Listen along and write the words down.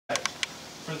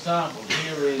For example,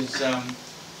 here is a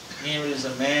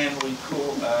man a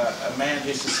man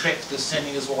who suspected of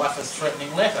sending his wife a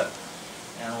threatening letter,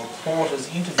 and a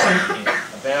reporter's interviewing him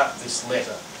about this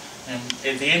letter. And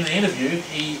at the end of the interview,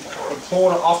 the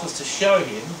reporter offers to show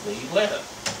him the letter.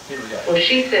 Here we go. Well,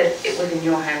 she said it was in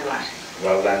your handwriting.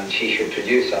 Well, then she should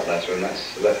produce that letter, and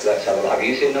let's have a look. Have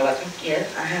you seen the letter?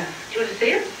 Yes, I have. Do you want to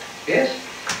see it? Yes.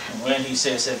 And when he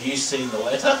says, "Have you seen the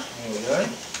letter?" Here we go.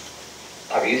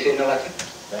 Have you seen the letter?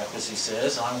 Backwards he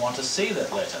says, "I want to see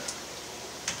that letter."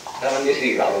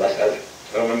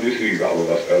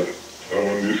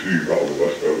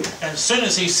 And as soon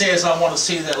as he says, "I want to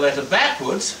see that letter,"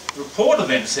 backwards, the reporter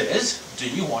then says, "Do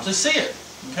you want to see it?"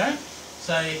 Okay?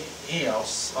 So here,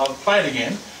 I'll play it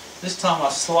again. This time I'll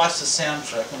slice the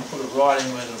soundtrack and put it right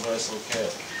in where the reversal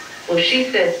occurred. Well, she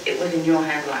said it was in your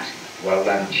handwriting. Well,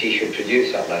 then she should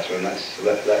produce that letter, and let's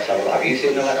have a look. Have you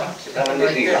seen the letter?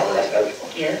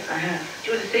 Yes, I have.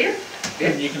 Do you want to see it?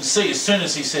 And you can see, as soon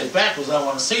as he says backwards, "I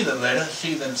want to see that letter,"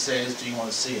 she then says, "Do you want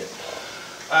to see it?"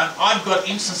 I've got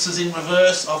instances in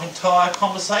reverse of entire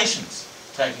conversations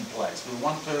taking place, where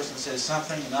one person says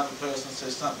something, another person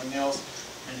says something else,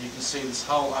 and you can see this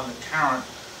whole undercurrent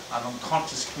of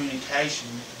unconscious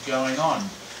communication going on.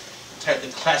 Take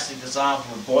the classic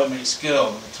example of boy meets girl,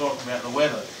 and they're talking about the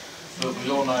weather, but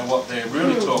we all know what they're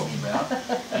really talking about,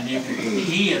 and you can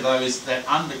hear that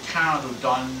undercurrent of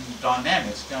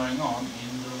dynamics going on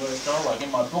in the reverse dialogue.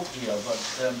 In my book here, I've got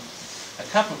a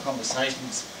couple of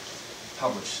conversations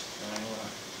published. I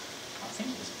think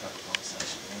there's a couple of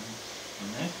conversations in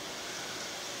there.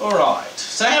 All right.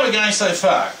 So how are we going so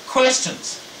far?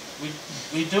 Questions?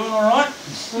 We doing all right?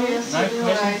 Yes, no you're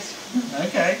questions. right.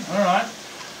 Okay. All right.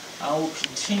 I will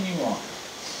continue on.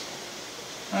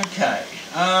 Okay.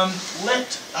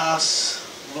 Let us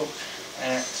look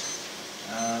at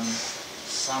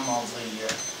some of the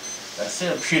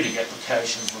therapeutic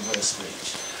applications of reverse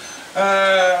speech.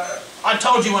 I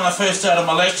told you when I first started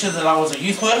my lecture that I was a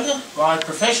youth worker by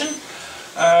profession.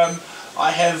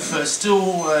 I have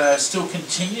still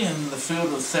continued in the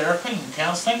field of therapy and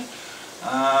counselling,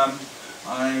 and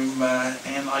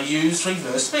I use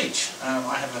reverse speech.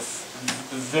 I have a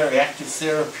very active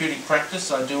therapeutic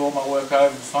practice. I do all my work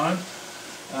over the phone.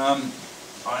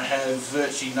 I have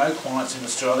virtually no clients in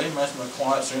Australia. Most of my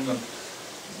clients are in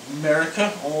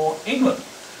America or England.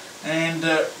 And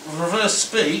reverse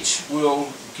speech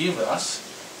will give us,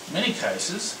 in many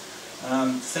cases,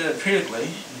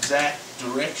 therapeutically exact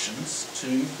directions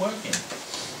to work in.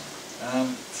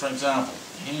 For example,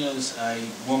 here's a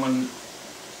woman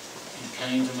who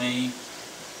came to me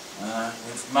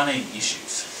with money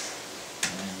issues,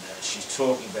 and she's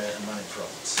talking about her money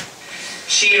problems.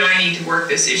 She and I need to work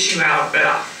this issue out,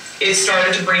 but it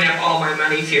started to bring up all my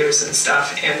money fears and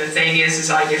stuff. And the thing is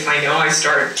if I know I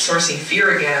start sourcing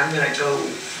fear again, I'm going to go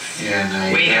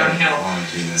way downhill. Want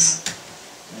to do this.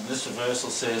 And this reversal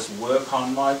says, "Work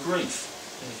on my grief."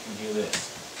 You can hear this.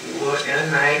 Work on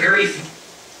my grief.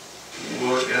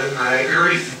 Work on my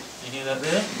grief. You hear that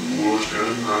there? Work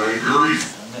on my grief.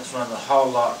 And let's run the whole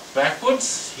lot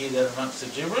backwards. Hear that amongst the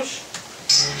gibberish?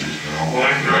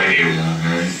 One right here.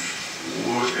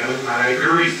 Work on my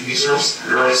grief. These are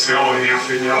still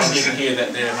anything else. You can hear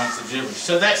that there amongst the gibberish.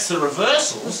 So that's the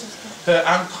reversals. Her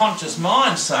unconscious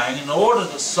mind saying, in order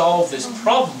to solve this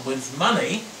problem with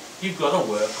money, you've got to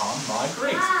work on my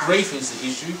grief. Grief is the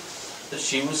issue that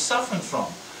she was suffering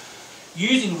from.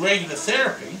 Using regular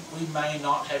therapy, we may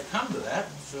not have come to that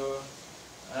for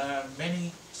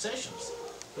many sessions.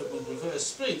 But with reverse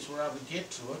speech, we're able to get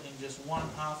to it in just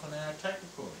 1/2 an hour tape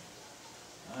recording.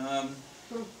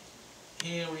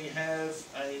 Here we have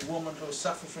a woman who is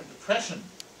suffering from depression,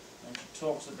 and she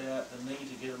talks about the need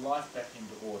to get her life back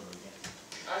into order again.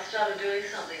 I started doing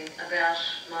something about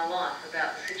my life,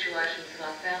 about the situations that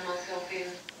I found myself in.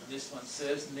 And this one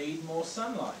says, "Need more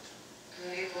sunlight."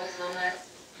 Need more sunlight.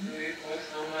 Need more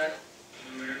sunlight.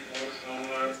 Need more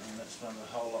sunlight. And let's run the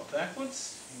whole lot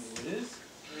backwards. Here it is.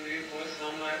 Need more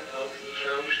sunlight. Helps the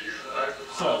shellfish survive the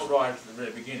So it's right at the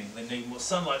very beginning. They need more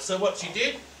sunlight. So what she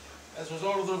did, as a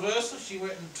result of the reversal, she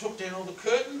went and took down all the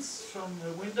curtains from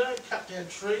her window, cut down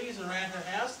trees around her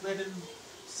house, let in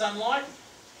sunlight,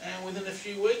 and within a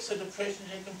few weeks her depression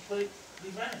had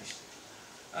completely vanished.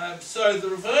 So the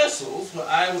reversals were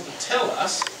able to tell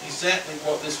us exactly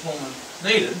what this woman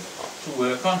needed to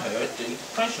work on her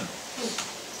depression.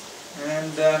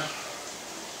 And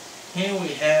here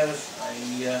we have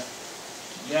a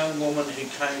young woman who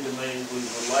came to me with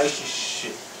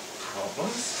relationship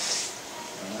problems.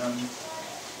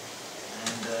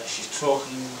 She's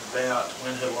talking about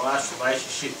when her last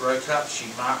relationship broke up. She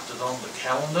marked it on the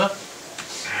calendar,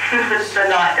 The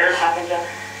night that it happened,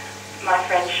 my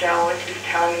friend Cheryl was just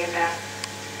telling me about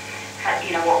how,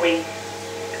 you know, what we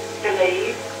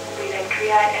believe we then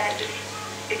create, and it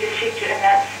just shifted, and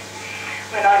that's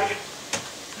when I just...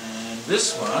 And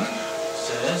this one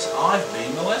says, I've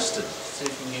been molested. See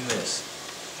if we can hear this.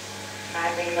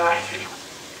 I've been molested.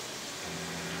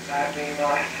 I've been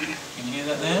molested. Can you hear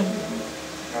that there?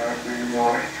 I've been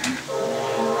molested.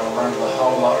 And I'll run the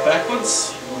whole lot backwards.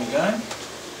 Here we go.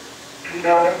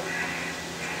 No,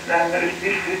 that is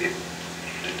this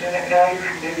now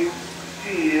you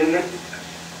feel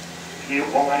you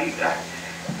already that.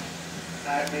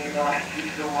 I've been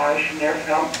molested, so why should never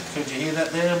come? Could you hear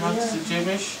that there amongst the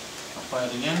gibberish? I'll play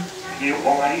it again. You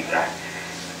already that.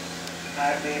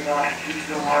 I've been molested,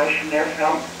 so why should never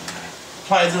come?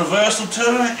 Played the reversal to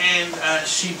her, and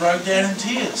she broke down in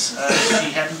tears.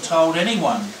 She hadn't told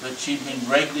anyone that she'd been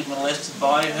regularly molested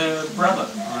by her brother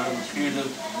for a period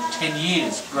of 10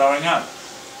 years growing up.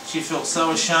 She felt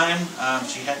so ashamed.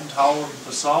 She hadn't told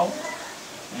the soul,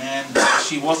 and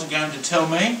she wasn't going to tell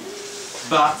me.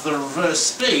 But the reverse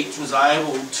speech was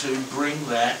able to bring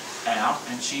that out,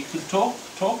 and she could talk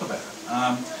about it.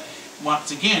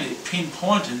 Once again, it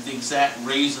pinpointed the exact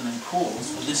reason and cause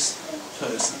for this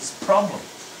person's problem.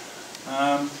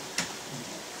 And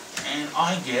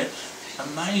I get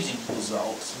amazing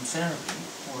results in therapy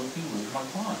working with my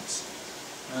clients.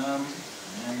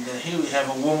 And here we have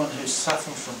a woman who's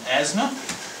suffering from asthma.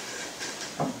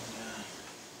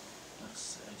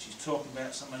 And she's talking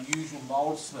about some unusual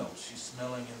mold smells she's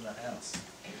smelling in the house.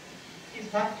 He's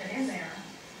locked it in there.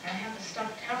 I have a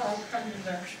stuffed towel under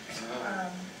the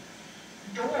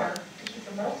door to keep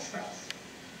the mold smells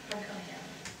from coming in.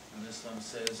 And this one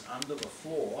says, under the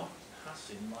floor, pus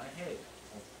in my head.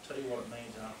 I'll tell you what it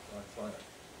means after I play it.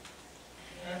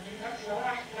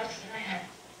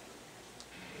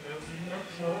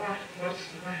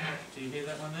 Do you hear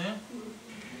that one there?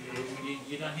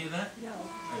 You don't hear that? No.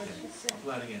 Okay. I'll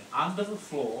play it again. Under the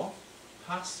floor,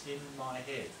 pus in my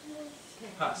head.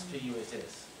 Pus,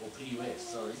 P-U-S-S. Or P-U-S,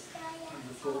 sorry. Under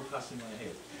the floor, pus in my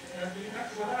head.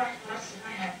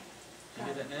 Do you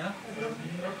hear that now?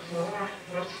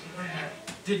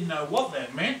 Didn't know what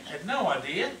that meant, had no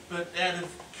idea, but out of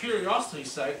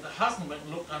curiosity's sake, the husband went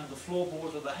and looked under the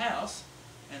floorboards of the house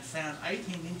and found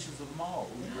 18 inches of mould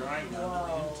growing under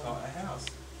the entire house.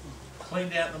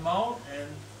 Cleaned out the mould, and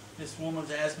this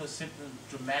woman's asthma symptoms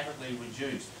dramatically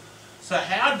reduced. So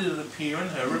how did it appear in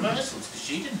her reversals? Because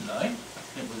she didn't know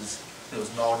there was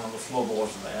mould on the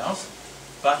floorboards of the house,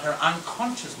 but her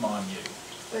unconscious mind knew.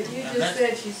 But you just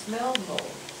said she smelled mold.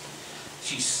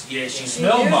 She She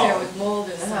smelled knew mold. there was mold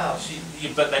in the house.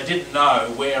 But they didn't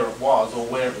know where it was or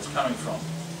where it was coming from.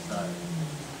 So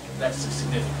that's the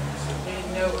significance. They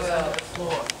didn't know about the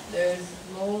floor. There's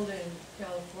mold in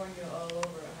California all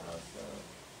over a house, so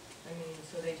I mean,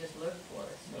 so they just looked for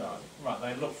it. So. Right,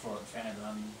 they looked for it and found it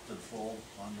under the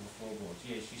floorboards.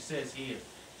 Yeah, she says here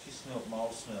she smelled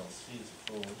mold smells. Here's the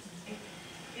floor.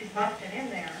 He's locked it in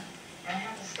there. I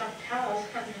have the stuffed towels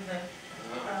under the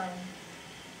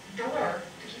door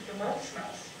to keep the mold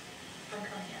smells from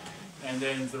coming in. And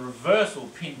then the reversal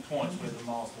pinpoints where the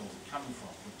mold smells are coming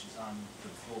from, which is under the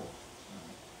floor.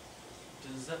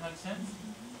 Does that make sense?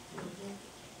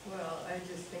 Well, I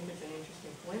just think it's an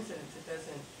interesting coincidence. It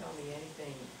doesn't tell me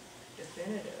anything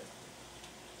definitive.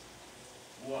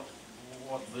 What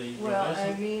the Well,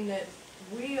 reversal? I mean that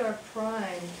we are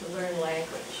primed to learn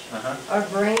language. Uh-huh. Our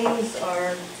brains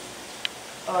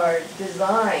are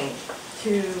designed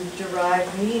to derive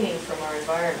meaning from our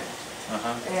environment.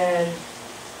 Uh-huh. And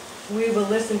we will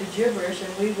listen to gibberish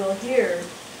and we will hear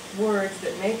words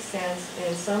that make sense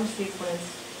in some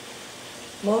sequence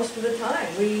most of the time.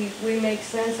 We make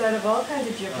sense out of all kinds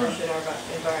of gibberish in our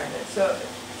environment. So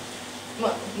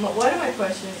one of my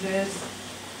questions is,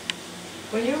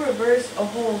 when you reverse a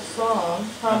whole song,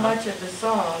 how much of the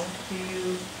song do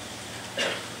you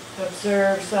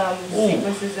observe some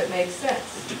sequences that make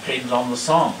sense? It depends on the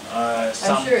song. I'm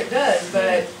sure it does,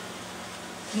 but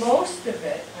most of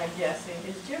it, I'm guessing,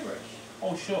 is gibberish.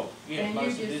 Oh, sure. Yeah, And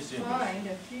most you of it is just gibberish. find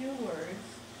a few words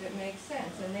that make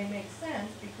sense, and they make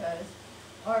sense because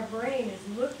our brain is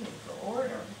looking for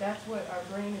order. That's what our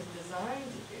brain is designed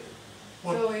to do.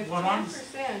 So if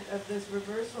 10% of this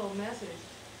reversal message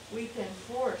we can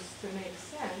force to make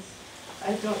sense,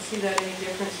 I don't see that any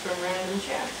difference from random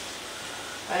chance.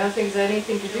 I don't think there's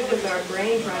anything to do with our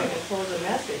brain trying to compose a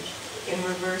message in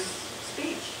reverse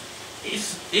speech.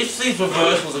 If these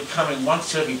reversals are coming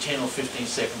once every 10 or 15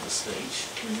 seconds of speech,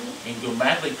 in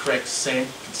grammatically correct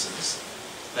sentences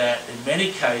that in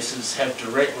many cases have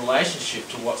direct relationship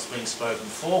to what's being spoken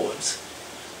forwards,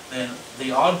 then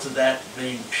the odds of that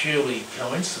being purely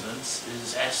coincidence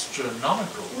is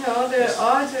astronomical. No, the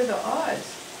odds are the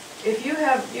odds. If you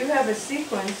have a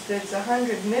sequence that's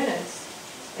 100 minutes,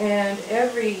 and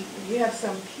you have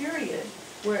some period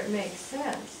where it makes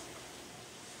sense,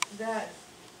 that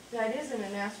isn't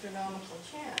an astronomical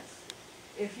chance.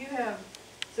 If you have,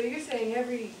 so you're saying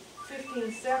every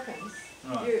 15 seconds,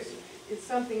 right,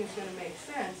 something is going to make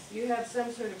sense. You have some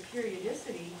sort of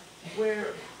periodicity where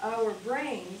our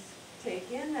brains take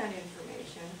in that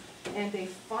information and they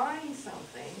find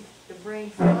something, the brain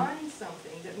finds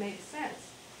something that makes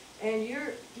sense. And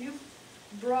you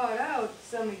brought out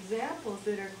some examples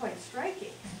that are quite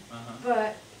striking.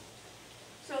 But,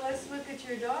 so let's look at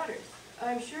your daughters.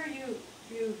 I'm sure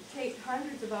you take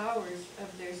hundreds of hours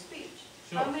of their speech.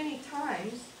 Sure. How many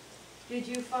times did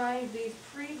you find these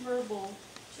pre-verbal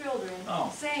children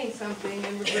saying something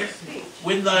in reverse speech?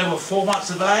 When they were 4 months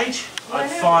of age, I'd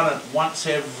find it once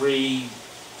every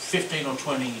 15 or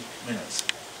 20 minutes.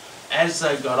 As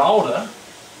they got older,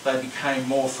 they became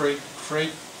more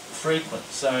frequent.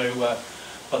 So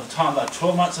by the time they're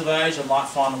 12 months of age, I might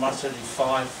find them once every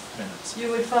 5 minutes.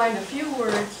 You would find a few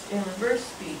words in reverse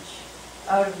speech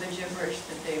out of the gibberish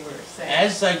that they were saying.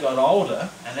 As they got older,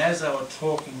 and as they were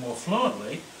talking more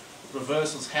fluently,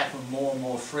 reversals happened more and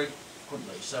more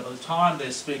frequently. So by the time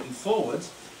they're speaking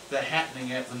forwards, they're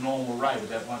happening at the normal rate,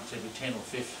 about once every 10 or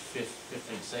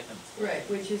 15 seconds. Right,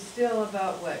 which is still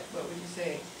about what would you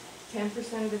say,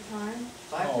 10% of the time?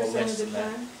 5% of the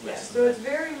time? Yeah, so it's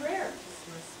very rare.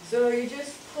 So you're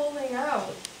just pulling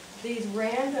out these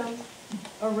random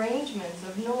arrangements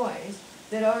of noise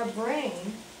that our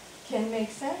brain can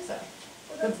make sense of.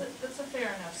 Well, that's a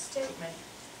fair enough statement,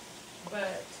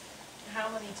 but how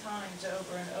many times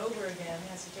over and over again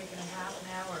has it taken a half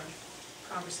an hour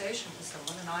conversation with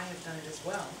someone, and I have done it as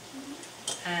well,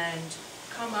 and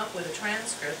come up with a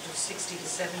transcript of 60 to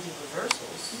 70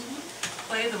 reversals,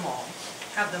 play them all,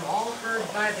 have them all heard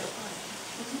by the client,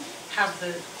 have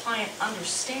the client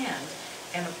understand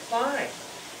and apply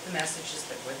the messages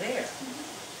that were there.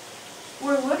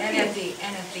 And at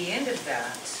the end of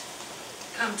that,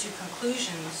 come to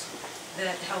conclusions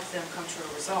that help them come to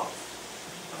a resolve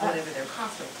of whatever their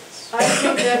conflict is. I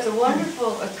think that's a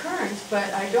wonderful occurrence,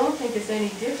 but I don't think it's any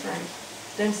different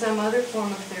than some other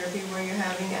form of therapy where you're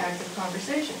having active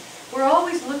conversation. We're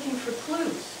always looking for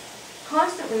clues,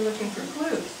 constantly looking for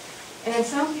clues. And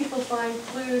some people find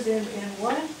clues in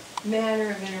one manner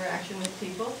of interaction with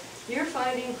people. You're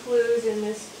finding clues in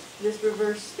this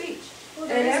reverse speech. Well,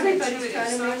 and everybody's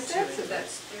trying to make sense of that.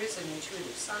 There is an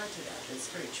intuitive side to that. That's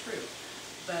very true.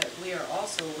 But we are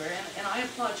also aware, and I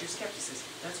applaud your skepticism.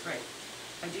 That's great.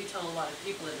 I do tell a lot of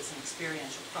people that it's an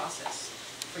experiential process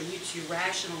for you to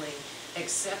rationally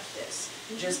accept this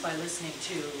just by listening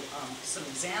to some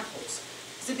examples.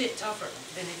 It's a bit tougher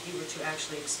than if you were to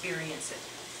actually experience it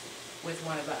with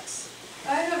one of us.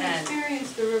 I have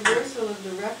experienced the reversal of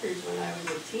the records when I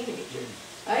was a teenager.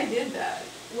 I did that.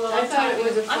 Well, I thought it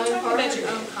was a fun part of it. I'm talking about your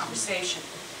own conversation.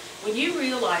 When you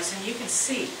realize and you can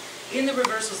see in the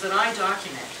reversals that I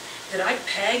document that I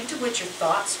pegged what your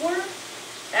thoughts were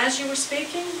as you were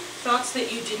speaking, thoughts that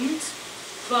you didn't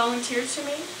volunteer to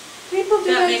me, People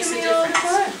do that makes to a me all the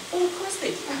time. difference. Well, of course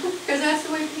they do. Because that's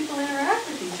the way people interact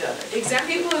with each other.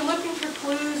 Exactly. People are looking for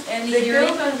clues, And they hearing-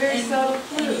 build on very subtle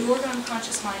clues. And your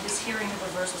unconscious mind is hearing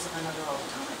the reversals of another all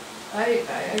the time.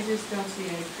 I just don't see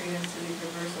any credence to these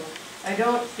reversals. I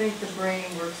don't think the brain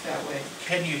works that way.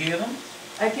 Can you hear them?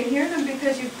 I can hear them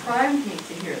because you primed me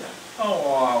to hear them.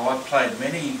 Oh, I've played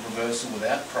many reversal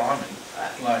without priming,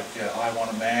 like I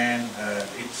Want a Man,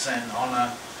 It's an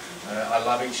Honour, I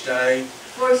Love Each Day.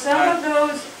 For some of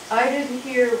those, I didn't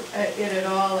hear it at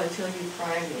all until you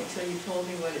primed me, until you told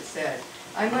me what it said.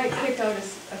 I might pick out a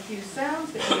few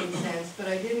sounds that made sense, but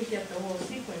I didn't get the whole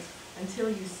sequence until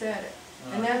you said it.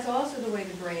 And that's also the way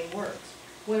the brain works.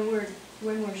 When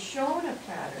we're shown a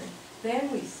pattern, then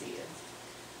we see it.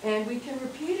 And we can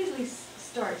repeatedly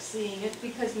start seeing it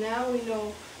because now we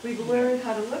know we've learned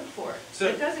how to look for it. So,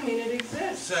 it doesn't mean it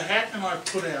exists. So how can I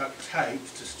put out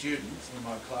tapes to students in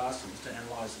my classes to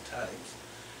analyse the tapes,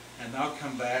 and they'll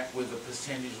come back with a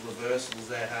percentage of reversals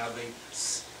that are the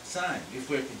same? If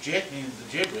we're projecting into the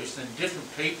gibberish, then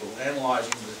different people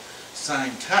analysing the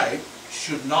same tape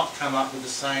should not come up with the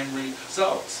same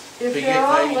results. If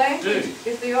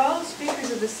they're all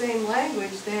speakers of the same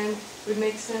language, then it would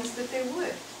make sense that they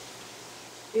would.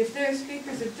 If they're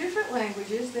speakers of different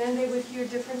languages, then they would hear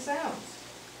different sounds.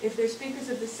 If they're speakers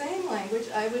of the same language,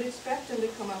 I would expect them to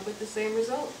come up with the same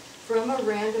result from a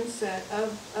random set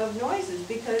of noises,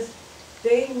 because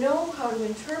they know how to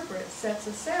interpret sets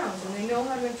of sounds, and they know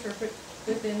how to interpret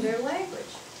within their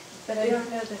language. But I don't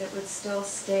know that it would still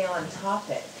stay on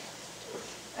topic.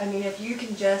 I mean, if you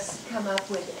can just come up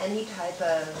with any type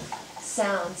of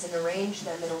sounds and arrange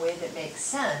them in a way that makes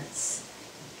sense,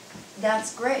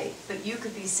 that's great. But you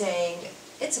could be saying,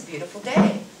 it's a beautiful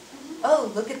day.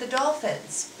 Oh, look at the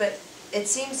dolphins. But it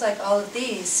seems like all of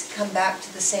these come back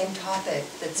to the same topic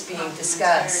that's being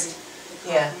discussed.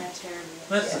 Yeah.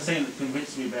 That's the thing that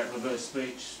convinced me about reverse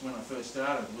speech when I first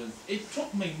started. Was it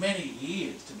took me many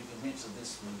years to be convinced that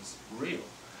this was real.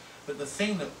 But the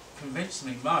thing that convinced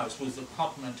me most was the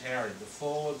complementarity. The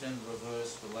forwards and the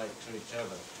reverse relate to each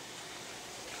other.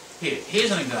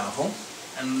 Here's an example,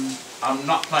 and I'm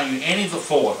not playing you any of the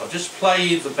forward. I'll just play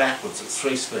you the backwards at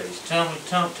 3 speeds. Tell me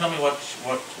what you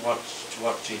hear.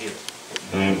 What do you hear?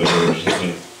 I'm the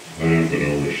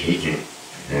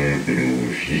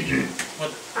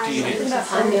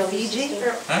Fiji.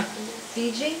 Huh?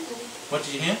 Fiji? What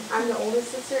did you hear? I'm the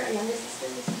oldest sister, a younger sister.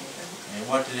 And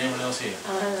what did anyone else hear? I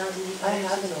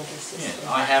have an older sister.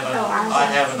 Yeah, I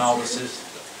have an older sister.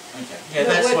 Okay. Yeah,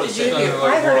 that's what it said.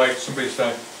 More like somebody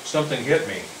said, something hit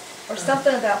me. Or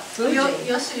something about Fuji.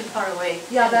 You're sitting far away.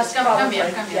 Yeah, that's probably,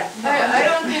 come here. yeah. I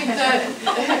don't think that,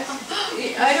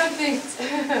 I don't think,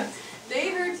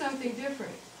 they heard something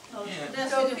different. They're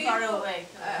So sitting far people- away.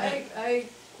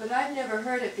 But I've never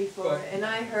heard it before, and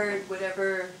I heard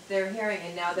whatever they're hearing,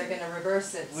 and now they're gonna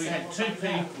reverse it. We had 2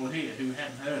 people here who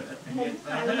hadn't heard it, and yet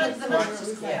they heard it quite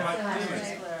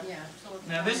clearly.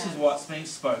 Now this is what's being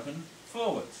spoken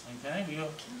forwards, okay?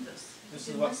 This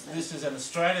is an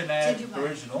Australian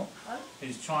Aboriginal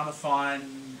who's trying to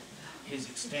find his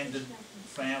extended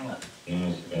family. When I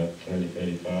was about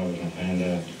 35, I found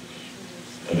out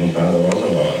that my father was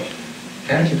alive.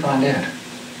 How did you find out?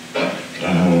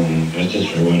 It was just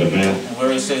for word of mouth. And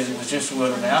where he says it was just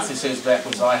word of mouth, he says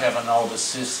backwards, I have an older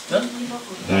sister.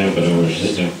 No, but older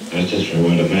sister. It was just for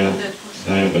word of mouth.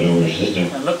 No, but older sister.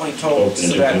 And look what he talks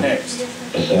about next.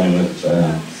 The same with,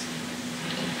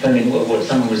 I mean, what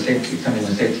something was said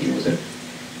to you, was it?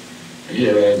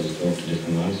 yeah, I just talked to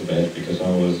different ones about it because I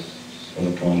was sort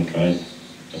of trying to trace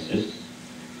a sister.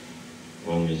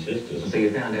 One of my sisters. So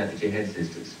you found out that you had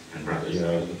sisters and brothers?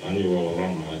 Yeah, I knew all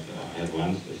along I had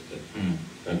one sister.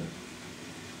 But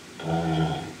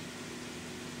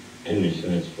in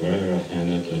research forever I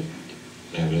found out that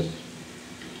there was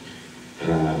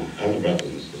other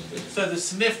brothers and sisters. So the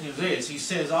significance of this, he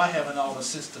says, I have an older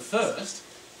sister first,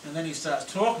 and then he starts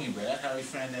talking about how he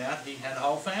found out he had a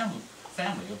whole family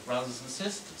of brothers and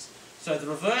sisters. So the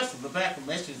reverse of the backward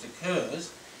message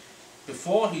occurs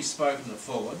before he's spoken it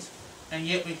forwards, and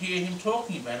yet we hear him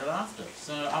talking about it after.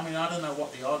 So, I mean, I don't know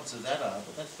what the odds of that are,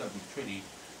 but that's got to be pretty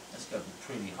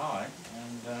high.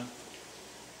 And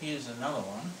here's another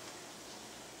one.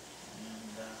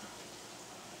 And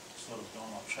sort of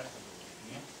gone off track a little bit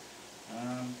here.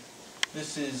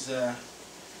 This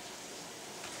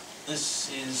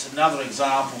is another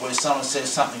example where someone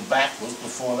says something backwards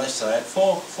before they say it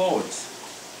forwards.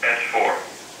 S4.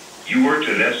 You worked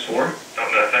at S4?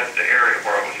 No, that's the area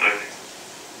where I was living.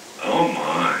 Oh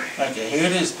my. Okay, here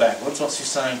it is backwards. What's he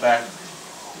saying backwards?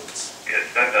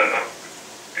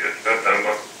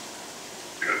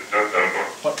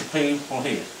 What do people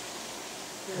hear?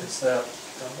 It's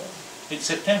September. It's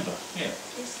September, yeah.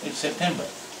 It's September.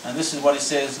 And this is what he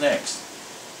says next.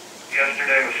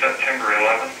 Yesterday was September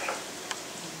 11th.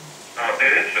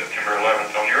 It is September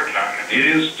 11th on your time. It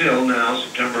is still now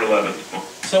September 11th.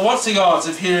 So what's the odds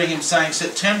of hearing him saying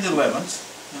September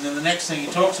 11th, and then the next thing he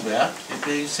talks about is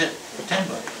being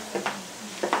September?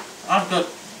 I've got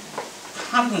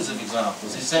hundreds of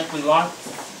examples exactly like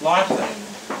that.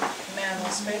 Man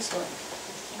on space one.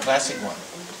 Classic one.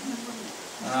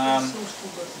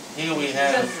 Here we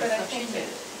have... But I think that,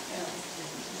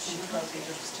 she probably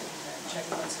just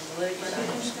checking on some validity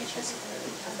issues because of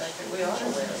the fact that we are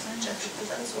aware of objections of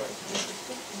that sort.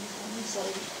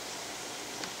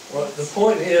 Well, the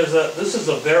point is that this is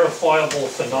a verifiable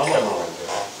phenomenon,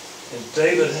 and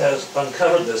David has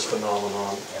uncovered this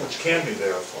phenomenon, which can be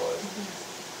verified.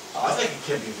 I think it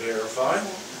can be verified.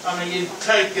 I mean, you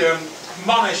take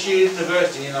Monash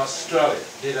University in Australia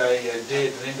did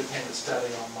an independent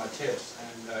study on my test,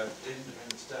 and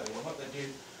independent study. And what they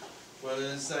did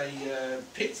was they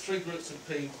picked 3 groups of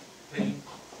people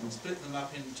and split them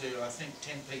up into, I think,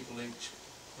 10 people each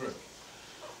group.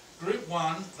 Group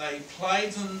 1, they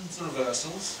played them the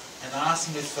reversals and asked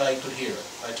them if they could hear it.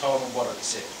 They told them what it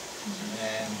said.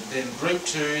 And then Group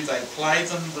 2, they played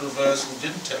them the reversals,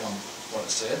 didn't tell them what it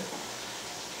said.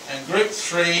 And Group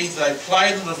 3, they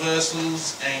played the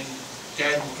reversals and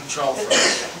gave them a control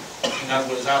phrase. In other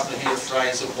words, after they hear a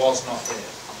phrase that was not there.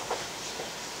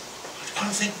 I kind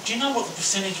of think, do you know what the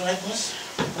percentage rate was?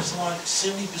 was like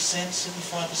 70%,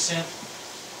 75%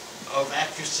 of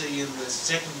accuracy in the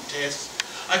second test.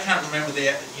 I can't remember the,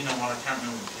 you know what, I can't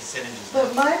remember the percentages.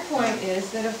 But my point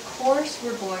is that of course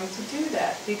we're going to do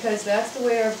that, because that's the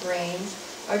way our brains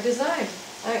are designed.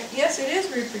 Yes, it is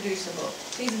reproducible.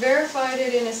 He's verified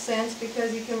it in a sense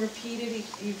because he can repeat it,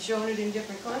 you've shown it in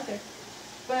different contexts.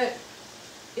 But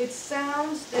it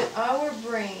sounds that our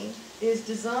brain is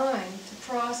designed to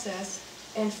process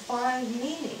and find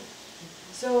meaning.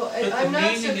 So I'm not surprised. But the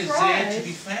meaning is there to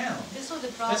be found. This was the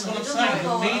problem. That's what I'm We don't saying. know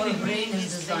The how our meaning brain is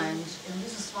designed, and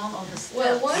this is one of the steps.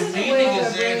 Well, one of the meaning ways is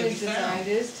our there brain to is be found. designed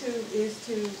is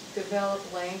to develop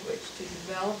language, to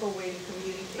develop a way to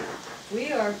communicate.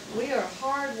 We are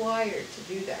hardwired to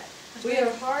do that. We are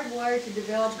hardwired to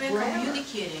develop We're grammar.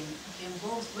 communicating in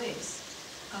both ways,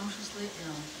 consciously,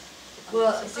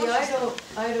 Well, see, I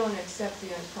don't accept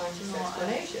the unconscious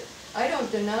explanation. I don't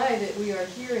deny that we are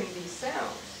hearing these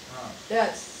sounds.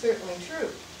 That's certainly true.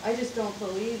 I just don't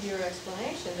believe your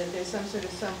explanation that there's some sort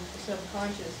of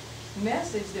subconscious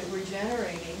message that we're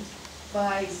generating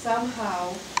by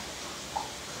somehow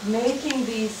making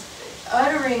these,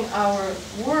 uttering our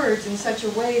words in such a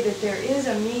way that there is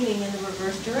a meaning in the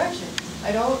reverse direction.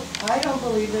 I don't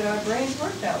believe that our brains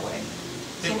work that way.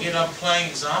 Then get up playing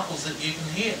examples that you can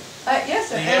hear. Yes,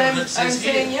 The and evidence I'm is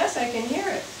saying here. yes, I can hear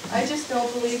it. I just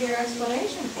don't believe your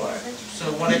explanation for it.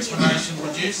 So what explanation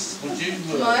would you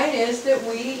Mine is that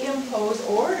we impose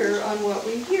order on what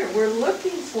we hear. We're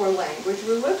looking for language,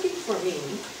 we're looking for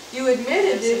meaning. You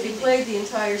admitted that if you played the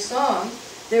entire song,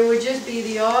 there would just be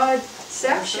the odd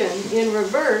section in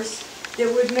reverse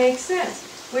that would make sense.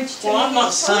 Which to Well, me I'm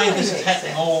not saying totally this is makes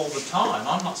happening sense. all the time.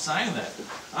 I'm not saying that.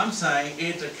 I'm saying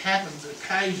it happens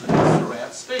occasionally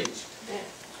throughout speech.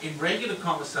 In regular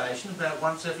conversation, about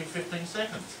once every 15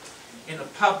 seconds. In a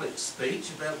public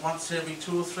speech, about once every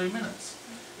 2 or 3 minutes.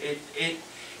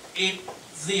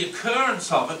 The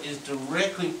occurrence of it is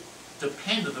directly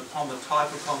dependent upon the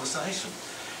type of conversation.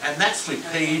 And that's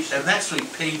repeatable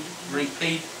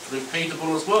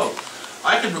as well.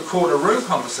 I can record a room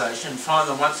conversation and find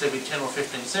them once every 10 or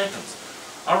 15 seconds.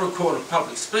 I record a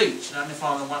public speech and only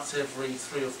find them once every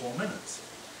 3 or 4 minutes.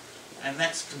 And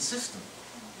that's consistent.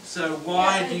 So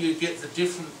why do you get the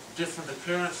different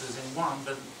occurrences in one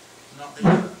but not the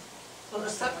other? Well, the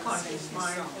subconscious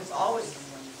mind is always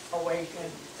awake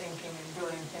and thinking and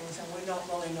doing things, and we don't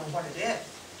really know what it is.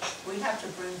 We have to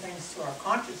bring things to our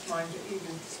conscious mind to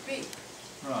even speak.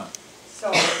 Right.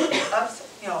 So,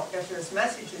 if there's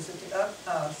messages that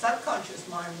the subconscious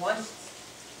mind wants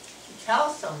to tell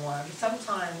someone,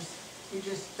 sometimes you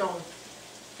just don't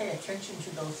pay attention to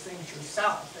those things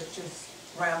yourself. It just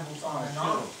rambles on and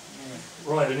on.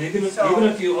 Right, and even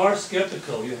if you are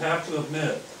skeptical, you have to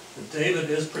admit that David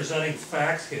is presenting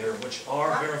facts here which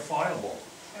are verifiable.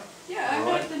 Yeah, I'm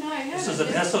not denying that. This is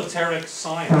an esoteric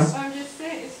science. I'm just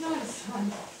saying, it's not a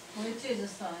science. Well, it is a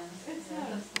science. It's not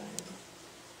a science.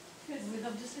 We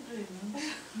have disagreements.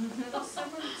 Well,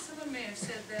 someone may have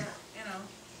said that,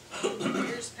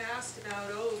 years past about,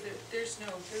 that there's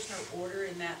no order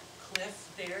in that cliff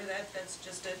there, that's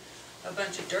just a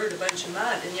bunch of dirt, a bunch of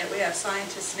mud, and yet we have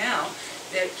scientists now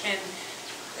that can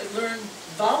learn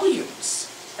volumes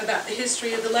about the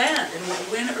history of the land and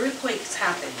when earthquakes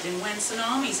happened and when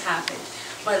tsunamis happened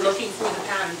by looking for the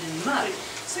pattern in the mud.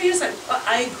 So yes,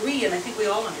 I agree, and I think we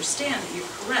all understand that you're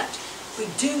correct. We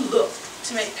do look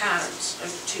to make patterns,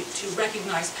 to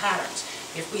recognize patterns.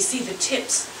 If we see the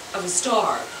tips of a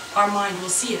star, our mind will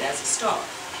see it as a star.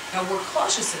 Now we're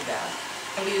cautious of that,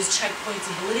 and we use checkpoints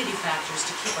and validity factors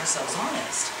to keep ourselves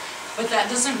honest. But that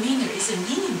doesn't mean there isn't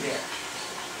meaning there.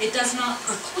 It does not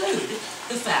preclude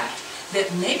the fact that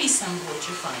maybe some of what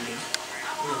you're finding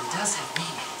really does have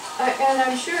meaning. And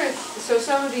I'm sure, so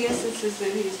some of the instances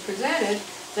that he's presented,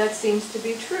 that seems to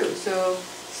be true. So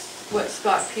what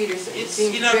Scott Peterson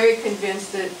seems very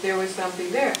convinced that there was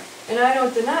something there. And I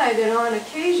don't deny that on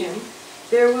occasion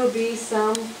there will be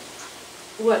some,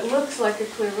 what looks like a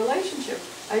clear relationship.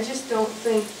 I just don't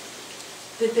think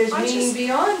that there's meaning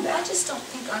beyond that. I just don't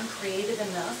think I'm creative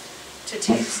enough to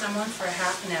take someone for a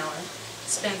half an hour,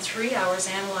 spend 3 hours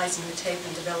analyzing the tape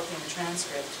and developing the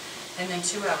transcript, and then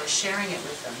 2 hours sharing it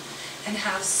with them, and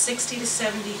have 60 to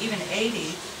 70, even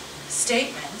 80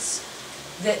 statements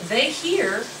that they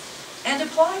hear and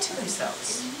apply to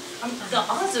themselves. The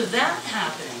odds of that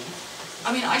happening,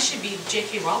 I should be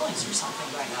J.K. Rowling or something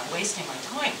right now, wasting my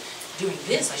time doing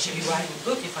this. I should be writing a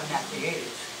book if I'm that creative.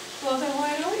 Well, then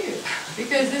why don't you?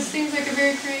 Because this seems like a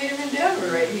very creative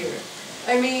endeavor right here.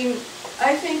 I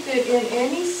think that in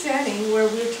any setting where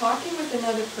we're talking with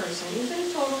another person, even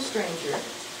a total stranger,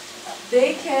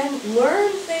 they can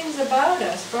learn things about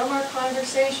us from our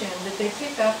conversation that they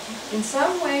pick up in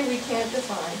some way we can't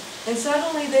define. And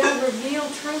suddenly they'll reveal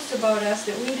truths about us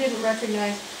that we didn't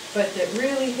recognize, but that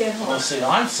really hit home. Well, see,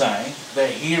 I'm saying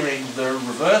they're hearing the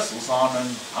reversals on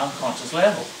an unconscious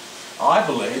level. I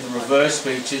believe the reverse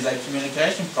speech is a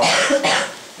communication process.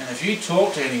 And if you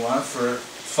talk to anyone for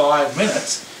 5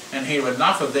 minutes and hear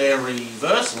enough of their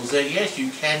reversals, then yes, you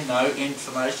can know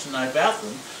information about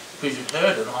them because you've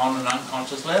heard it on an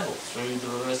unconscious level through the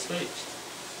reverse speech.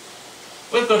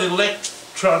 We've got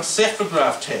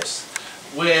electroencephalograph tests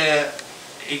where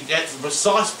at the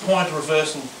precise point of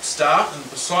reversal start and the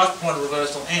precise point of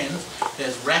reversal ends,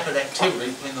 there's rapid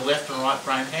activity between the left and right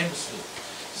brain hemisphere.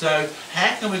 So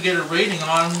how can we get a reading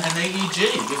on an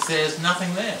EEG if there's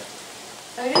nothing there?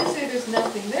 I didn't say there's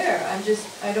nothing there. I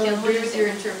don't agree with your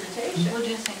interpretation. What do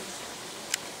you think?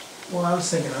 Well, I was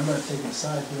thinking, I'm not taking a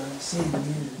side, but it seemed to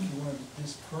me that if you wanted to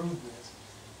disprove this,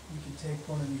 you could take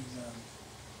one of these,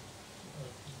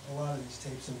 a lot of these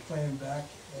tapes and play them back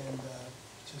and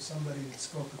to somebody that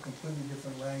spoke a completely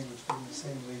different language from the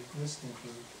same listening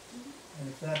group. And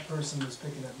if that person was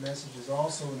picking up messages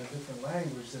also in a different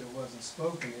language that it wasn't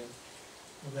spoken in,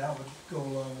 well, that would go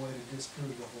a long way to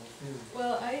disprove the whole theory.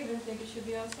 Well, I even think it should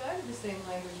be outside of the same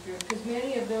language group, because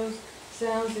many of those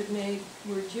sounds that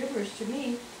were gibberish to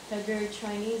me had very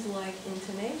Chinese-like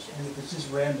intonation. And if it's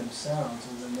just random sounds,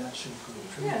 well, then that should prove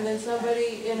true. Yeah, and then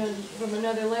somebody from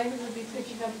another language would be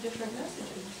picking up different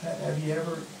messages. Have you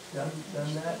ever done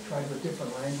that? Tried with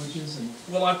different languages? And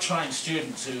Well, I've trained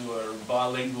students who are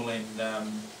bilingual in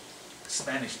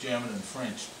Spanish, German and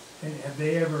French. And have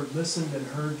they ever listened and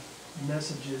heard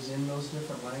messages in those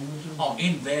different languages? Oh,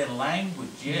 in their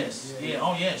language, yes. Yeah.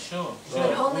 Oh, yeah, sure.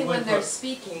 But only when they're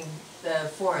speaking the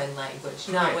foreign language,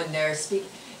 not when they're speaking.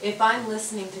 If I'm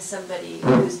listening to somebody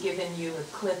who's given you a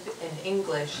clip in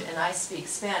English and I speak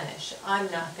Spanish, I'm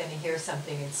not going to hear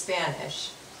something in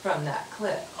Spanish from that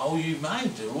clip. Oh, you may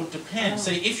do. It depends.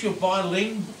 See, if you're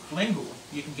bilingual,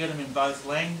 you can get them in both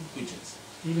languages.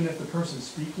 Even if the person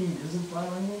speaking isn't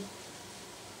bilingual?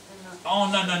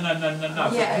 Oh, no.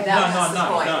 Yeah, that's the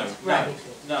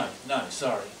point. No,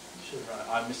 sorry.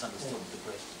 I misunderstood the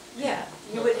question. Yeah,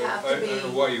 you would have to be. I don't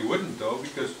know why you wouldn't, though,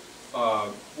 because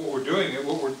what we're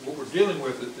dealing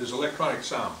with is electronic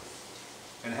sound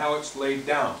and how it's laid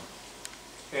down,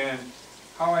 and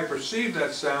how I perceive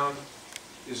that sound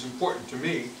is important to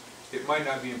me. It might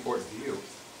not be important to you.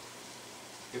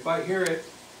 If I hear it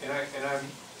and I'm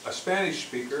a Spanish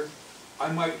speaker, I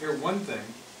might hear one thing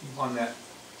on that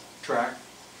track.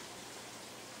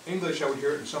 English, I would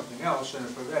hear it in something else, and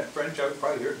if I had French, I would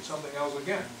probably hear it in something else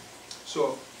again.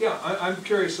 So, yeah, I'm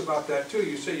curious about that too.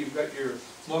 You say you've got your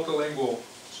multilingual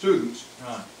students.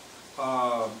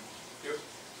 Right.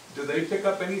 Do they pick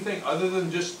up anything other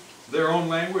than just their own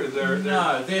language?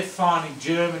 No, they're finding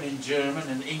German in German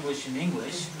and English in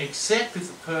English, except if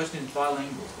the person is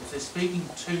bilingual. If they're speaking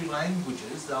 2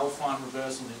 languages, they'll find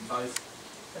reversals in both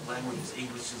languages,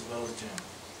 English as well as German.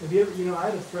 Have you ever, I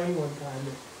had a friend one time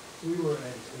that we were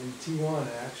in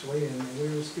Tijuana actually, and we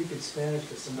were speaking Spanish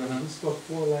to somebody who spoke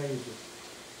 4 languages.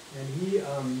 And he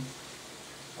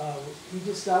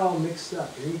just got all mixed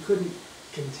up, and he couldn't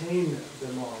contain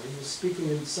them all. He was speaking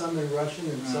in some in Russian,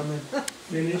 and some in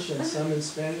Finnish, and some in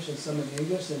Spanish, and some in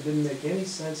English, and it didn't make any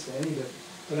sense to any of it.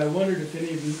 But I wondered if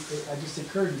any of you, it just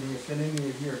occurred to me, if in any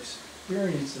of your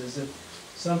experiences, if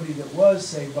somebody that was,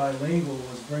 say, bilingual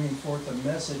was bringing forth a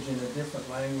message in a different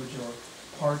language or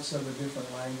parts of a different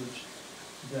language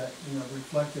that,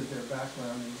 reflected their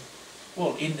background.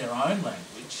 Well, in their own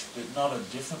language, but not a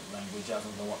different language other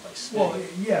than what they speak. Well,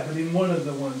 yeah, but in one of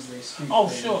the ones they speak. Oh,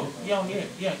 sure. Yeah,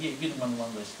 get them on the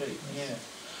one they speak.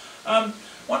 Yeah.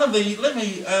 One of the,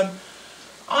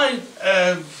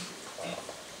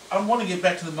 I want to get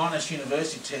back to the Monash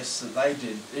University tests that they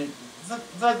did.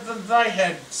 They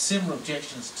had similar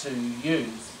objections to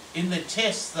you. In the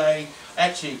tests, they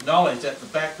actually acknowledged that the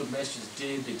backward messages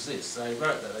did exist. They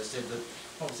wrote that. They said that,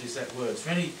 what was the exact words?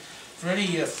 For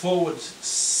any forward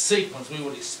sequence, we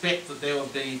would expect that there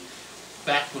would be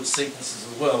backward sequences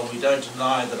as well, and we don't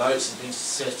deny that Oates has been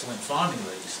successful in finding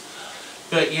these.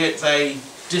 But yet they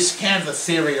discounted the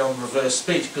theory on reverse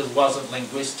speech because it wasn't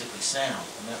linguistically sound,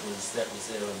 and that was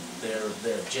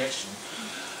their objection.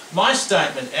 My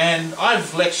statement, and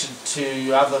I've lectured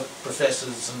to other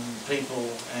professors and people,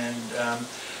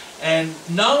 and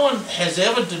no one has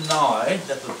ever denied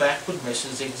that the backward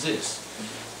messages exist.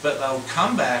 But they'll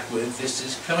come back with, this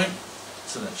is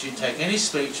coincidence. You take any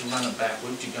speech and run it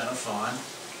backwards, you're going to find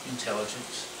intelligent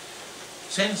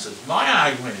sentences. My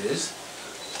argument is,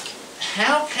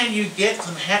 how can you get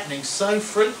them happening so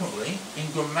frequently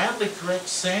in grammatically correct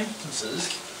sentences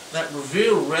that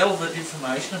reveal relevant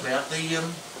information about the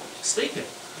speaker?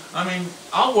 I mean,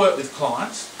 I'll work with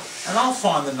clients and I'll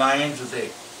find the names of their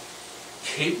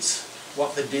kids,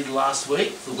 what they did last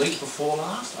week, the week before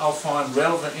last. I'll find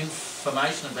relevant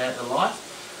information about their life.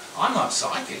 I'm not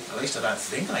psychic, at least I don't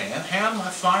think I am. How am I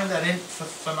finding that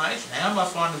information? How am I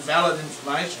finding valid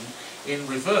information in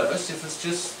reverse if it's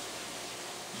just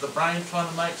the brain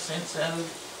trying to make sense out of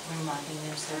reminding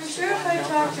themselves? I'm sure if I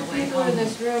talked to people in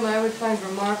this room, I would find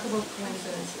remarkable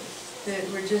coincidences that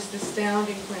were just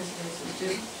astounding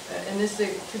coincidences. And this,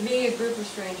 to me, a group of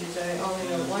strangers. I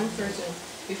only know one person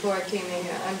before I came in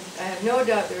here. I have no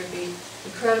doubt there would be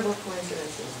incredible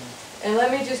coincidences. And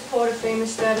let me just quote a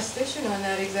famous statistician on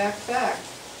that exact fact.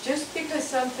 Just because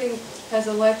something has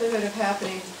a likelihood of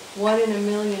happening 1 in a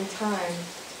million times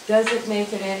doesn't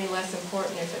make it any less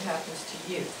important if it happens to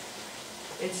you.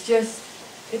 It's just,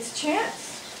 it's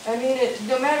chance. I mean,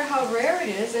 no matter how rare it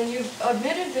is, and you've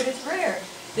admitted that it's rare,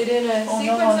 that in a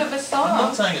sequence of a song... I'm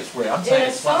not saying it's rare, I'm saying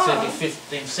it's once every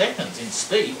 15 seconds in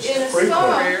speech. In a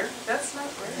song... That's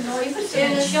not rare. No, even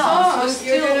in a song,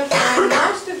 you're going to find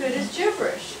most of it is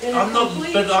gibberish. I'm not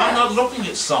looking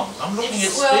at songs, I'm looking at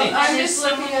speech. Well, I'm just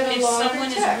looking at a if longer someone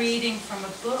text. is reading from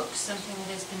a book, something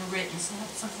that has been written,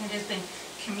 something that has been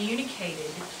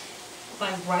communicated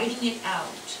by writing it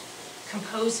out,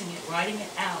 composing it, writing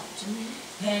it out,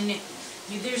 then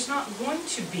there's not going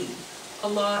to be a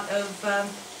lot of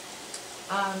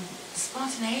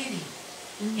spontaneity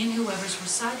in whoever's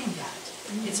reciting that.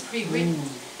 It's pre-written.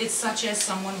 It's such as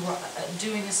someone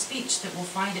doing a speech that will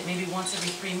find it maybe once every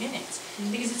 3 minutes,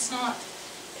 because it's not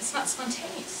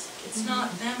spontaneous. It's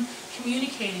not them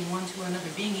communicating one to another,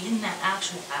 being in that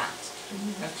actual act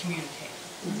of communicating.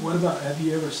 What about, have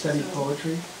you ever studied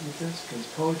poetry with this? Because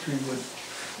poetry would,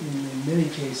 in many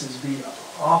cases, be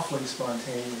awfully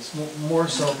spontaneous, more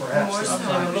so perhaps More than so,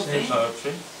 conversation.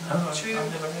 Poetry. True. I've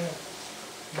never had.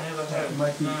 Never That had.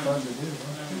 might be fun to do,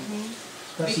 huh?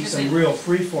 Especially Because some real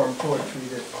free-form poetry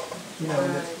that, you know,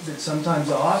 that sometimes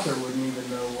the author wouldn't even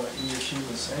know what he or she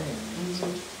was saying.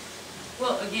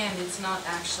 Well, again, it's not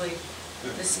actually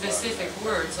the specific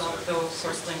words, although of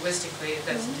course linguistically it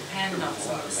doesn't depend on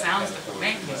some of the sounds that we're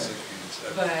making,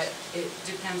 but it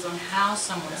depends on how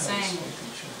someone's saying it,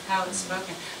 how it's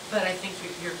spoken. But I think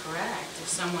you're correct. If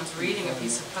someone's reading a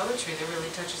piece of poetry that really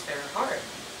touches their heart,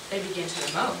 they begin to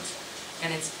emote.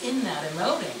 And it's in that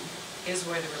emoting is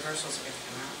where the reversals are going to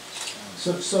come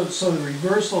out. So the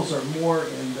reversals are more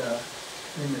in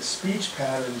the speech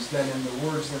patterns than in the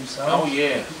words themselves? Oh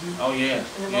yeah, oh yeah.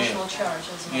 An emotional charge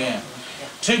as well. Yeah.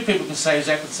 Two people can say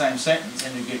exactly the same sentence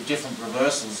and you get different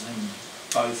reversals in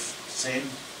both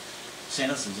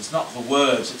sentences. It's not the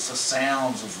words, it's the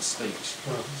sounds of the speech.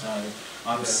 So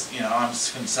I can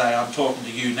say I'm talking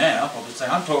to you now, I could say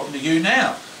I'm talking to you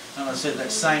now. And I said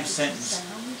that same sentence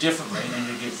differently and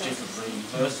you get different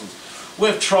reversals.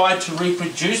 We've tried to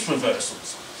reproduce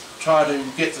reversals, try to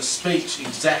get the speech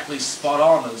exactly spot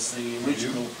on as the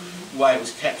original way it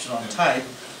was captured on tape.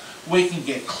 We can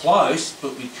get close,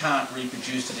 but we can't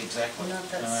reproduce it exactly. Not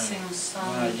that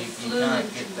sing-song, no, you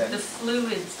can't get that. The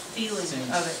fluid feeling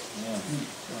of it,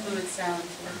 the fluid sound.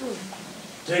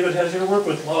 David, has your work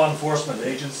with law enforcement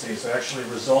agencies actually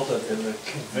resulted in the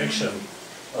conviction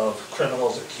of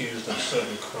criminals accused of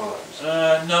certain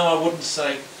crimes? No, I wouldn't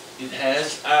say it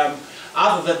has.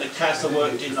 Other than the case I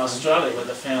worked in Australia where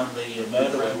they found the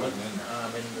murder weapon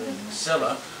in the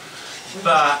cellar.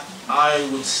 But I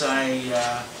would say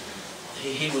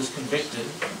he was convicted,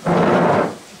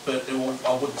 but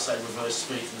I wouldn't say reverse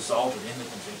speech resulted in the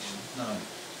conviction. No.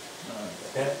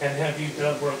 And have you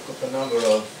done work with a number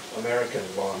of American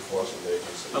law enforcement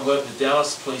agencies? I worked with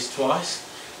Dallas Police twice,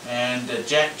 and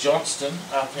Jack Johnston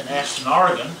up in Ashton,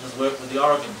 Oregon, has worked with the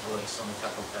Oregon Police on a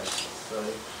couple of cases. So,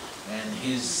 and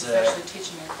He's actually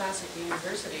teaching a class at the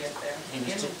university up there, in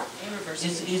university.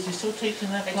 Is he still teaching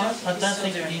that class? I don't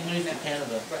think he moved to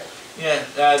Canada. Right. Yeah,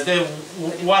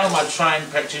 one of my trained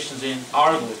practitioners in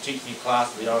Oregon was teaching a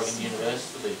class at the Oregon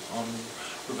University on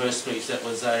reverse speech. That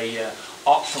was a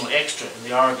optional extra in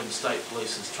the Oregon State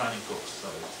Police's training course. So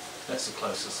that's the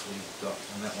closest we got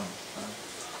on that one.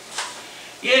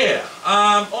 Yeah,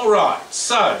 all right.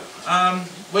 So,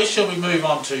 where shall we move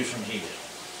on to from here?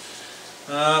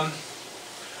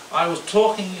 I was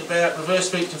talking about reverse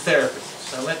speech and therapy,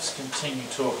 so let's continue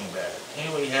talking about it.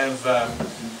 Here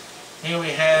we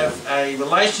have a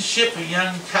relationship, a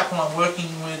young couple I'm working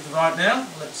with right now.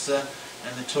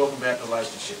 And they're talking about the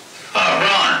relationship. Oh,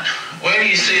 Ron, where do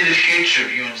you see the future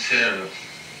of you and Sarah?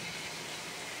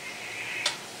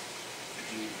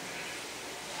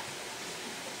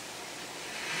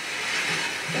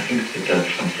 thinks it does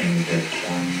something that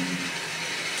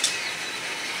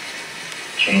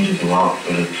changes a lot,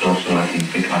 but it's also, I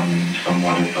think, become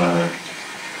somewhat of a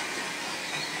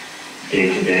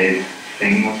day-to-day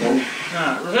thing with us.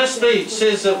 No, reverse speech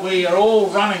says that we are all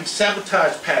running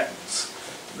sabotage patterns.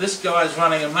 This guy's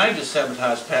running a major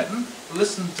sabotage pattern.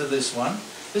 Listen to this one.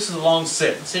 This is a long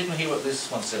sentence. See if you can hear what this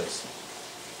one says.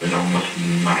 What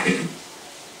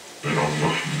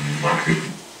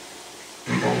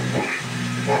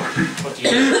do you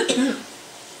hear?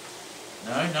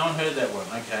 No one heard that one.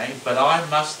 Okay, but I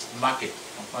must muck it.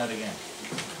 I'll play it again.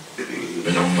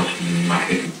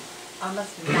 I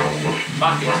must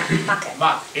Muck it.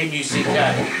 Muck. M-U-C-K.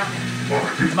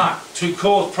 Muck. To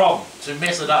cause problem. To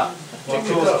mess it up. To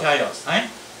cause chaos. Eh?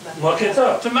 Muck it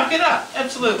up. To muck it up.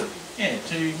 Absolutely. Yeah,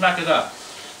 to muck it up.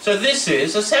 So this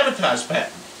is a sabotage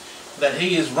pattern that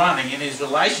he is running in his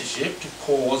relationship to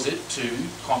cause it to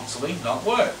constantly not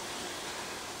work.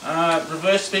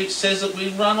 Reverse speech says that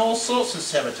we run all sorts of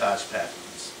sabotage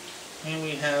patterns. Here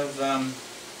we have,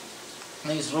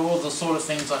 these are all the sort of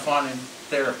things I find in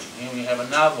therapy. Here we have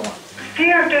another one.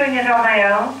 Fear of doing it on my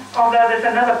own, although there's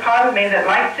another part of me that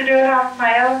likes to do it on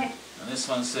my own. And this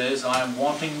one says, I am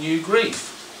wanting new grief.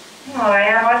 Oh, I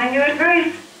am wanting new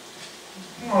grief.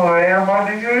 Oh, I am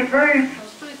wanting new grief.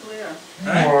 That's pretty clear.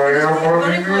 Right? Oh, I am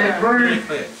wanting new Very grief.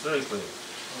 clear, very clear.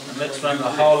 And let's run the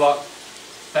whole lot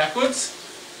backwards.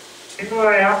 Oh,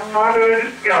 I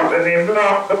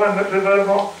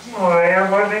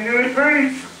am wanting new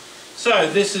grief. So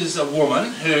this is a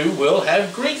woman who will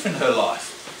have grief in her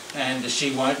life, and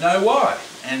she won't know why,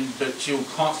 but she'll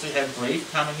constantly have grief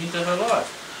coming into her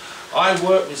life. I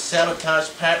work with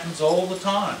sabotage patterns all the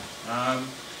time.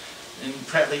 In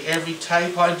practically every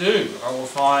tape I do, I will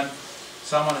find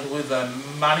someone with a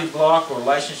money block or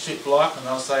relationship block, and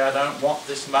they'll say, I don't want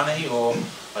this money, or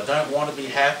I don't want to be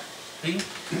happy.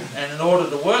 And in order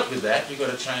to work with that, you've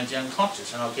got to change the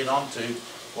unconscious, and I'll get on to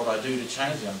what I do to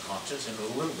change the unconscious in a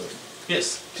little bit.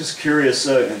 Yes? Just curious,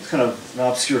 it's kind of an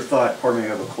obscure thought, pardon me,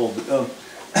 I have a cold, but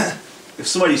if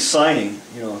somebody's signing,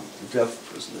 you know, the deaf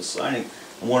person is signing,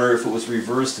 I wonder if it was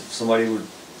reversed, if somebody would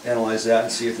analyze that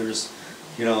and see if there's,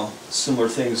 you know, similar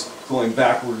things going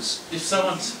backwards. If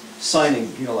someone's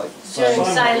signing, you know, like Doing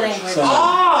sign language.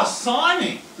 Ah,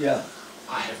 signing! Yeah.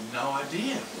 I have no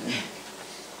idea.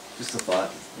 Just a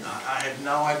thought. I have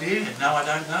no idea. No, I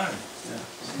don't know. Yeah.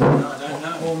 No, I don't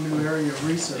know. Whole new area of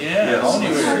research. Yeah, a whole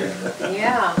new area.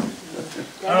 Yeah.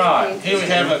 Alright, here we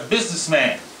have a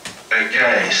businessman.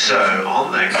 Okay, so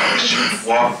on that question,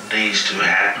 what needs to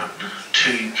happen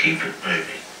to keep it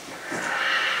moving?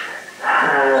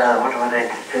 What do I need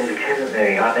to do to keep it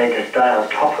moving? I need to stay on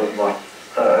top of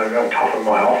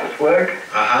my office work.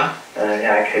 You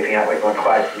know, keeping up with my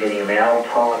quotes and getting them out on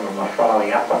time, and my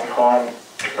following up on time.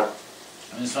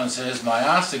 And this one says, my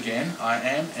ass again, I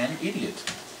am an idiot.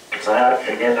 My ass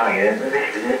again, I am.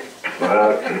 My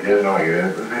ass again, I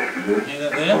am. Hear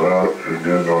that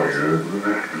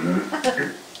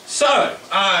there? So,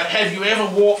 have you ever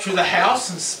walked through the house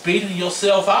and beaten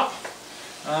yourself up?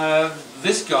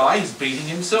 This guy is beating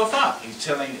himself up. He's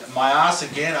telling, my ass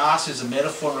again. Ass is a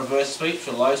metaphor in reverse speech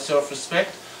for low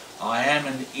self-respect. I am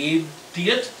an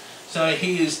idiot. So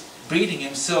he is beating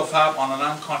himself up on an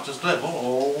unconscious level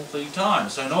all the time.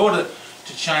 So in order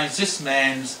to change this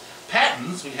man's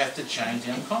patterns, we have to change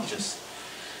the unconscious.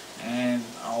 And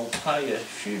I'll play a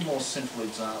few more simple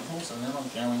examples, and then I'll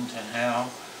go into how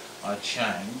I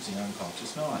change the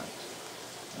unconscious mind.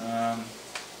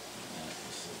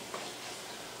 Let's see.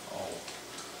 Oh,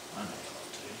 I know what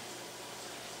I'll do.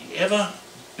 You ever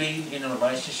been in a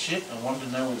relationship and wanted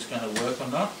to know whether it's going to work or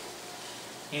not?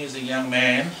 Here's a young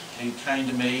man who came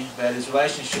to me about his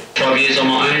relationship. 12 years on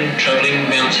my own, travelling,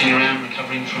 bouncing around,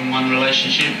 recovering from one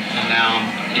relationship, and now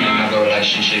I'm in another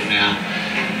relationship now.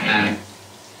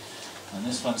 And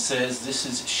this one says, this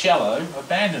is shallow,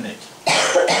 abandon it.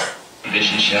 This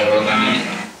is shallow, abandon it.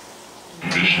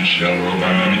 This is shallow,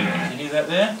 abandon it. Did you hear that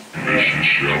there? This is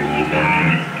shallow,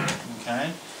 abandon it.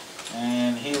 Okay.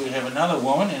 And here we have another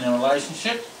woman in a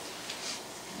relationship.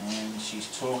 And she's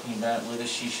talking about whether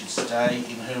she should stay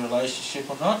in her relationship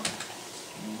or not.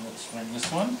 And let's run this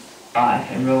one. I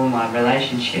can rule my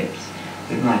relationships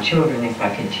with my children if I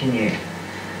continue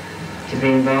to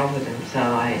be involved with them. So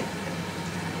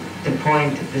the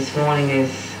point this morning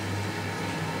is,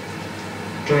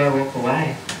 do I walk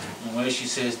away? And where she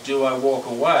says, do I walk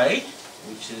away,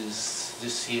 which is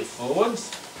this here forwards.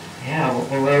 Yeah, well,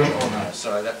 oh no,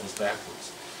 sorry, that was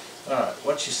backwards. Alright,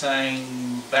 what she's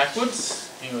saying backwards,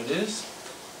 here it is.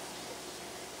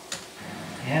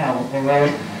 Yeah, well,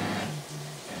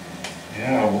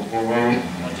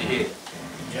 what'd you hear?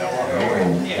 Yeah,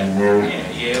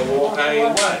 walk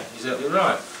away. Exactly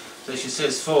right. So she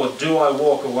says 4, do I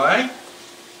walk away?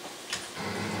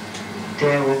 Do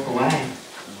I walk away?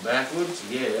 And backwards,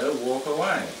 yeah, walk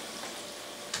away.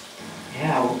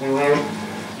 Yeah, I walk away.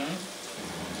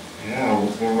 Yeah, I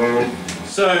walk away.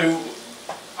 So,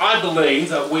 I believe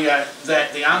that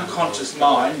that the unconscious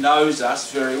mind knows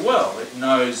us very well. It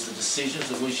knows the decisions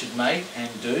that we should make and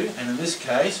do, and in this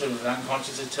case, the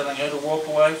unconscious is telling her to walk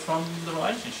away from the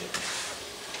relationship.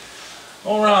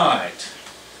 All right,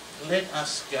 let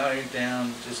us go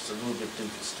down just a little bit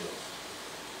deeper still.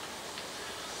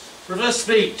 Reverse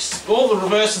speech. All the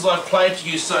reverses I've played to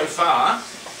you so far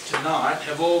tonight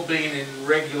have all been in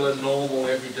regular, normal,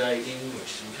 everyday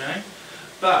English, okay?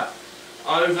 But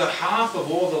over half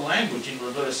of all the language in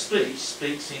reverse speech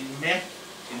speaks in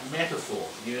metaphor,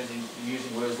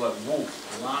 using words like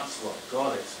wolf, Lancelot,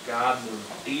 goddess, Garden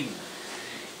of Eden.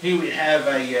 Here we have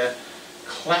a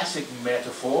classic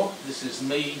metaphor. This is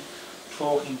me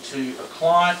talking to a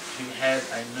client who had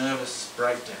a nervous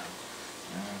breakdown.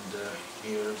 And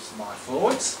here's my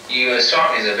forwards. You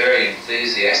strike me as a very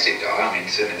enthusiastic guy. I mean,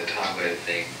 certainly the time we've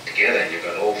been together, you've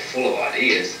got all full of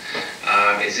ideas.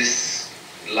 Is this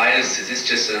latest? Is this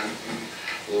just a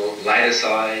latest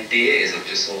idea? Is it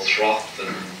just all froth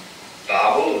and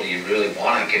bubble, or do you really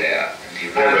want to get out? Do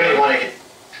you really want to get?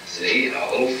 See,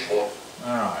 all for.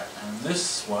 All right, and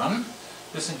this one.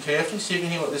 Listen carefully so you can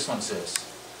hear what this one says.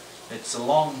 It's a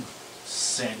long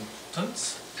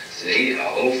sentence. See,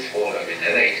 all for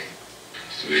it.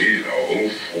 See, all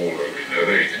for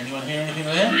it. Anyone hear anything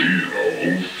there?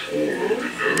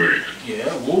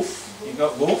 Yeah, wolf. You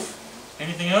got wolf.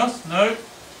 Anything else? No.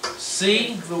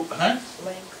 See the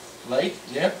lake.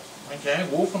 Yeah. Okay.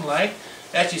 Wolf and lake.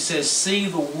 Actually says see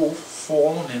the wolf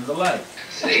fallen in the lake.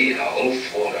 See, all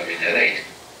for it.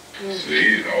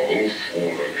 See, all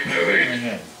for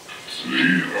it.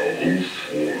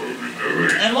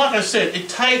 And like I said, it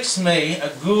takes me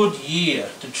a good year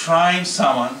to train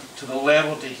someone to the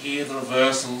level to hear the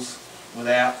reversals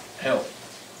without help.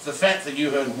 The fact that you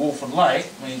heard wolf and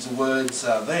lake means the words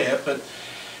are there, but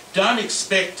don't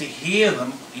expect to hear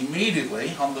them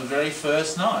immediately on the very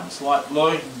first night. It's like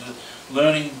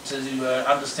learning to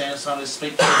understand someone who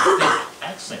speaks with a thick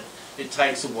accent. It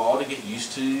takes a while to get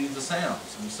used to the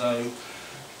sounds, and so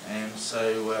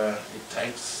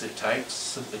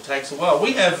it takes a while.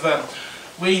 We have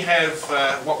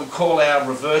what we call our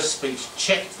reverse speech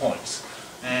checkpoints,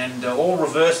 and all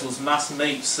reversals must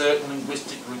meet certain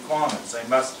linguistic requirements.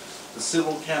 The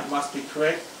syllable count must be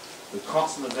correct, the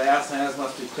consonant vowel sounds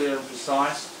must be clear and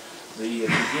precise, the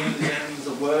beginnings and endings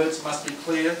of words must be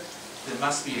clear, there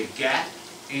must be a gap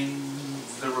in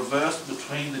the reversal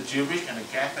between the gibberish and a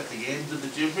gap at the end of the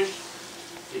gibberish.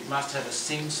 It must have a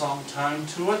sing-song tone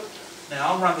to it. Now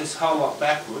I'll run this whole lot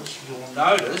backwards. You'll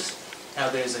notice how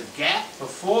there's a gap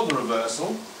before the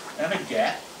reversal and a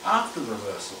gap after the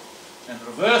reversal. And the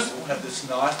reversal will have this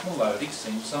nice melodic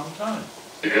sing-song tone.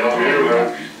 Can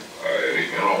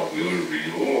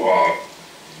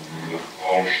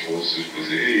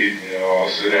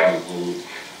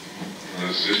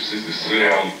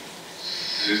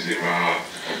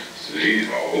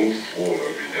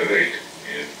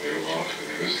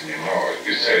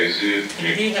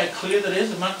you hear how clear that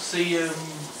is amongst the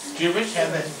gibberish, how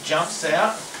that jumps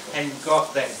out, and you've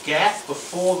got that gap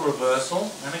before the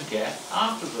reversal and a gap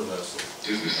after the reversal.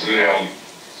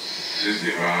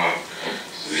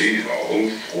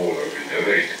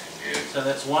 So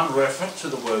that's one reference to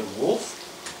the word wolf.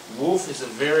 Wolf is a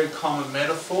very common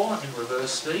metaphor in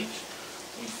reverse speech.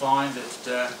 We find it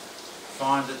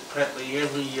practically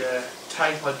every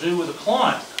tape I do with a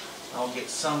client. I'll get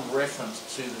some reference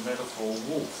to the metaphor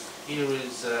wolf. Here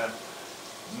is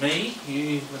me,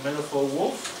 you, the metaphor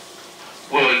wolf.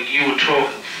 Well, you were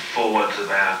talking forwards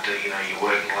about, you're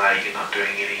working late, you're not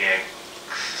doing any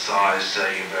exercise, so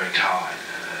you're very tired,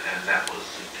 and that was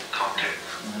the context.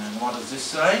 And what does this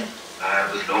say?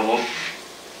 I was no wolf.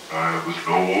 I was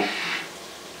no wolf.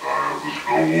 I was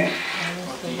no wolf.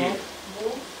 What do you hear?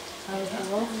 I was the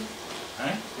wolf.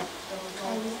 Hey?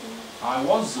 I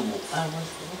was the wolf. I was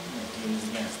the wolf. Here it is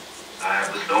again. I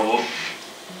was no wolf.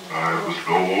 I was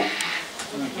no wolf.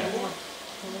 Okay.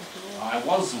 I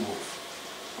was the wolf.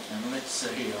 And let's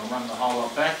see here, I'll run the whole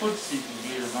lot backwards so you can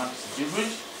hear amongst the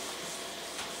gibberish.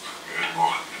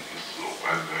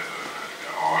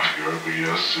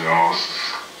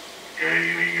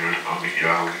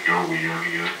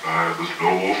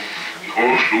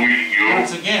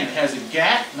 Once again, it has a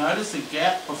gap. Notice the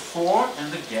gap before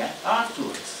and the gap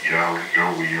afterwards.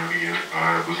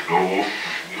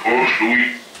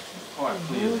 Quite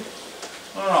clearly.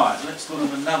 Alright, let's look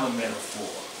at another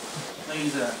metaphor.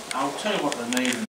 These are, I'll tell you what they mean.